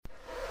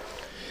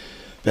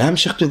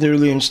Behemshich to the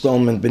earlier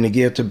installment,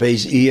 Benegeer to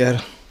Beis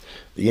Iyar,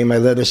 the Yemei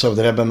letters of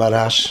the Rebbe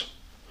Maharash,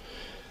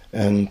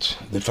 and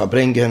the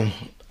Farbrengen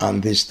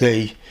on this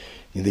day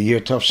in the year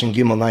Tafshin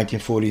Gimel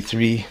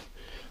 1943,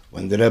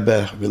 when the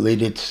Rebbe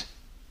related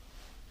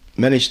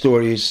many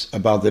stories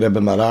about the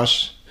Rebbe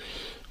Maharash.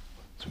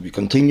 So we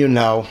continue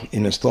now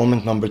in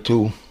installment number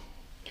 2,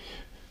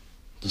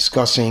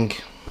 discussing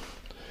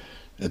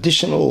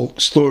additional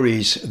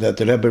stories that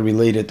the Rebbe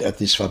related at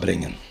this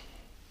Farbrengen.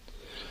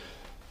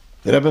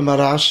 The Rebbe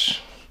Maharash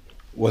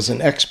was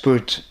an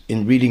expert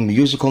in reading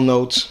musical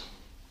notes,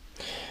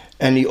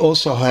 and he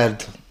also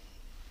had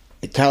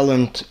a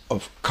talent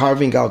of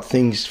carving out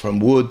things from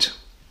wood,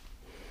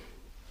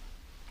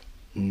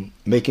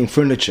 making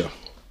furniture.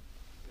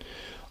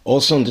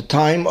 Also in the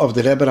time of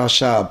the Rebbe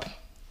Rashab,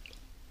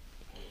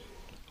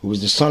 who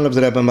was the son of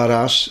the Rebbe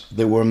Maharash,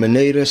 there were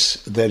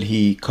menorahs that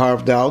he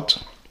carved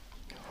out,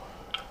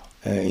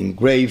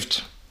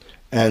 engraved,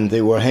 and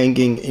they were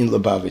hanging in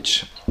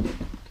Lubavitch.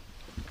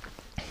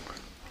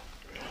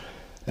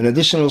 An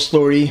additional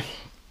story,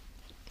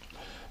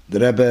 the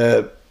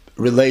Rebbe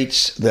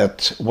relates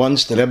that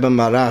once the Rebbe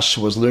Maharash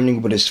was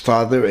learning with his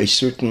father a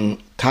certain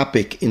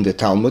topic in the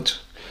Talmud,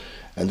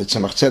 and the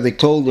Tzemach Tzedek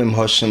told him,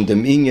 Hashem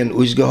dem Inyan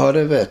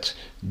uzgehorevet,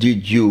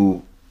 did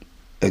you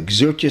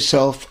exert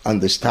yourself on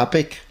this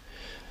topic?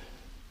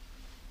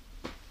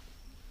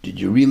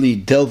 Did you really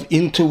delve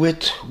into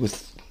it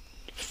with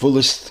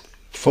fullest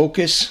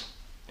focus?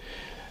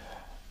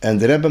 And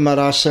the Rebbe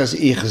Maharash says,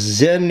 Ich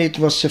seh nit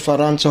was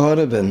sefaran zu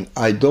horeven.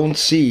 I don't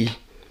see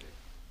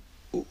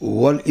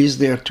what is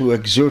there to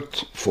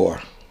exert for.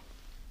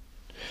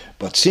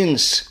 But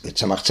since the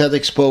Tzemach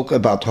Tzedek spoke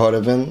about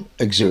horeven,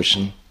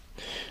 exertion,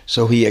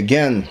 so he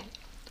again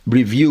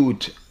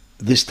reviewed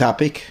this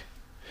topic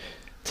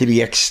to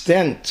the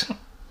extent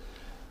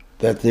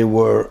that there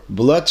were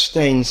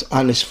bloodstains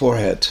on his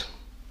forehead.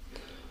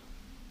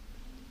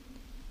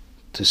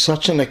 To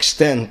such an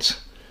extent,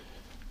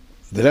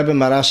 the Rebbe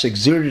Maharash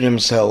exerted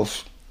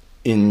himself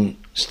in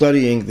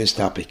studying this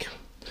topic.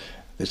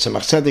 The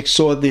Tzemach Tzedek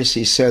saw this,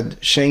 he said,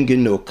 Shein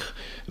genug,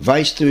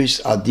 weißt du es,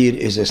 adir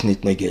is es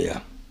nit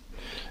negeya.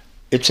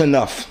 It's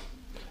enough.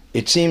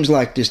 It seems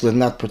like this does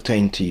not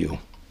pertain to you.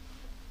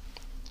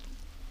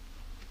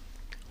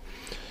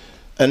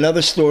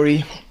 Another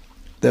story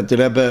that the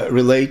Rebbe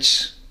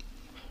relates,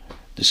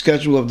 the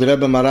schedule of the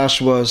Rebbe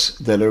Maharash was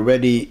that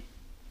already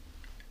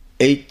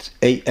 8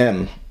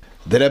 a.m.,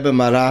 the Rebbe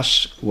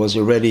Maharash was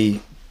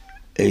already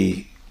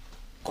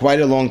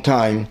quite a long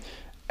time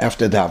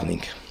after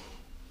davening.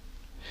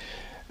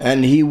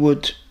 And he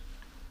would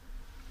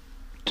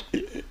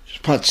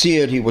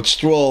spazier, he would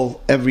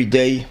stroll every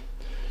day,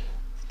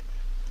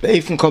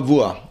 be'efen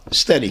kavua,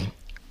 steady.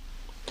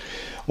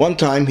 One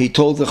time he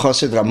told the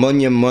Chassid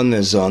Ramonya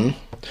Monezon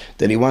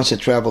that he wants to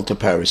travel to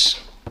Paris.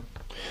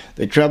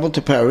 They traveled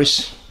to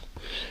Paris.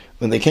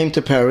 When they came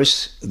to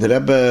Paris, the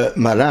Rebbe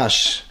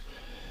Maharash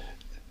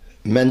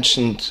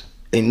mentioned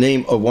a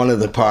name of one of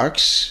the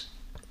parks,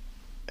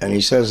 and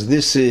he says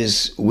this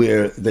is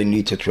where they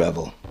need to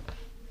travel.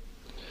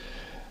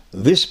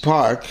 This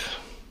park,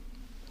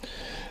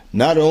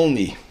 not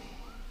only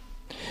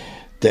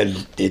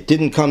that it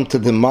didn't come to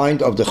the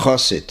mind of the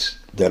Chassid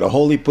that a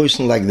holy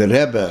person like the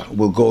Rebbe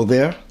will go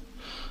there,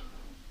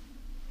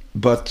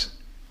 but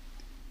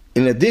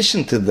in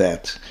addition to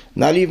that,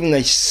 not even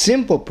a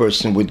simple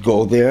person would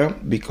go there,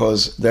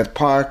 because that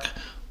park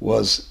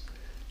was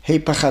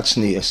Hepachat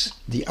Tznius,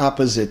 the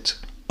opposite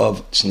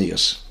of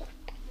Tznius,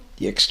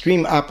 the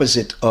extreme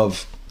opposite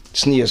of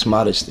Tznius,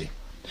 modesty.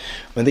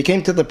 When they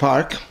came to the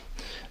park,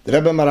 the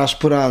Rebbe Maharash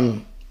put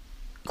on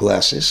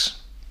glasses,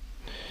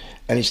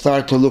 and he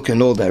started to look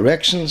in all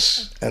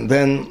directions, and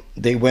then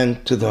they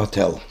went to the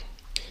hotel.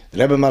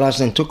 The Rebbe Maharash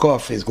then took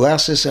off his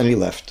glasses and he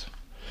left.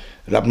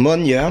 Rab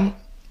Monya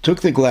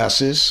took the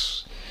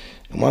glasses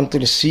and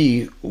wanted to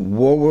see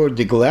what were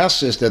the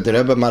glasses that the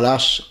Rebbe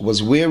Maharash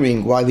was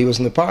wearing while he was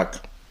in the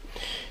park.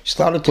 He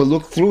started to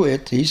look through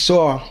it. He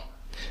saw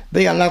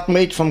they are not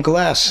made from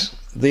glass.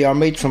 They are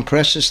made from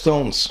precious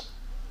stones.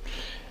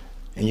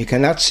 And you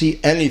cannot see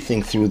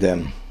anything through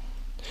them.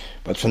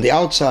 But from the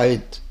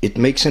outside, it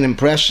makes an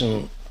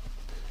impression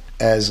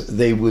as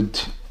they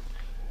would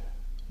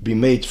be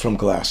made from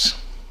glass.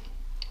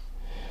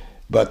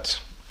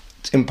 But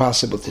it's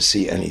impossible to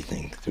see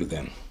anything through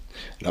them.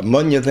 Rab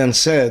Monya then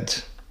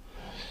said,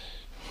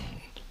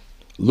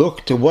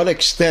 look to what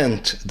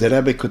extent the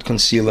Rebbe could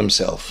conceal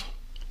himself.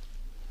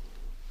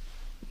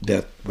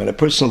 That when a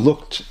person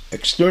looked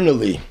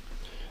externally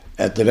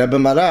at the Rebbe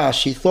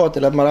Maharash, he thought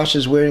that Rebbe Maharash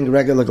is wearing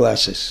regular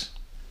glasses.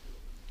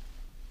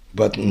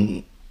 But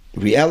in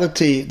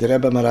reality, the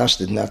Rebbe Maharash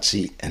did not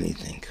see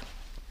anything.